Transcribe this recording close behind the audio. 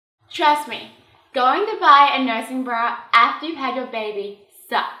Trust me, going to buy a nursing bra after you've had your baby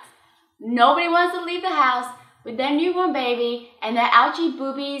sucks. Nobody wants to leave the house with their newborn baby and their ouchy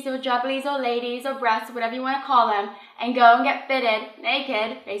boobies or jubblies or ladies or breasts, whatever you want to call them, and go and get fitted,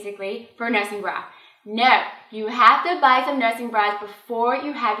 naked, basically, for a nursing bra. No, you have to buy some nursing bras before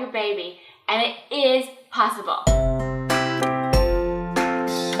you have your baby, and it is possible.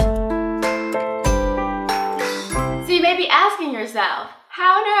 So you may be asking yourself,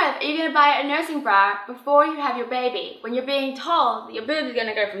 how on earth are you going to buy a nursing bra before you have your baby when you're being told that your boob is going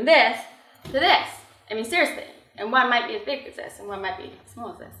to go from this to this? I mean, seriously. And one might be as big as this, and one might be as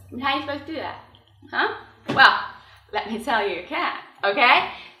small as this. I mean, how are you supposed to do that? Huh? Well, let me tell you can,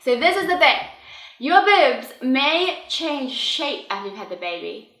 okay? So this is the thing. Your boobs may change shape after you've had the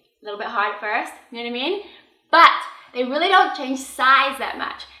baby. A little bit hard at first, you know what I mean? But they really don't change size that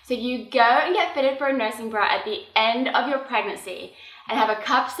much. So you go and get fitted for a nursing bra at the end of your pregnancy and have a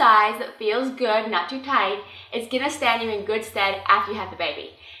cup size that feels good, not too tight. It's gonna stand you in good stead after you have the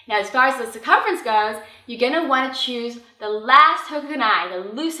baby. Now, as far as the circumference goes, you're gonna wanna choose the last hook of an eye,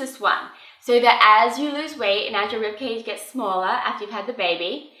 the loosest one, so that as you lose weight and as your ribcage gets smaller after you've had the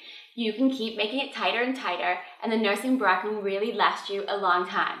baby, you can keep making it tighter and tighter, and the nursing bra can really last you a long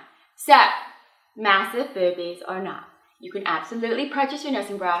time. So, massive boobies or not, you can absolutely purchase your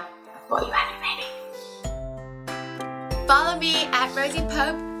nursing bra before you have your baby. Follow me at Rosie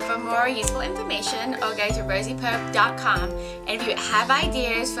Pope for more useful information, or go to rosiepope.com. And if you have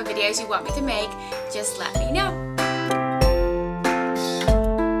ideas for videos you want me to make, just let me know.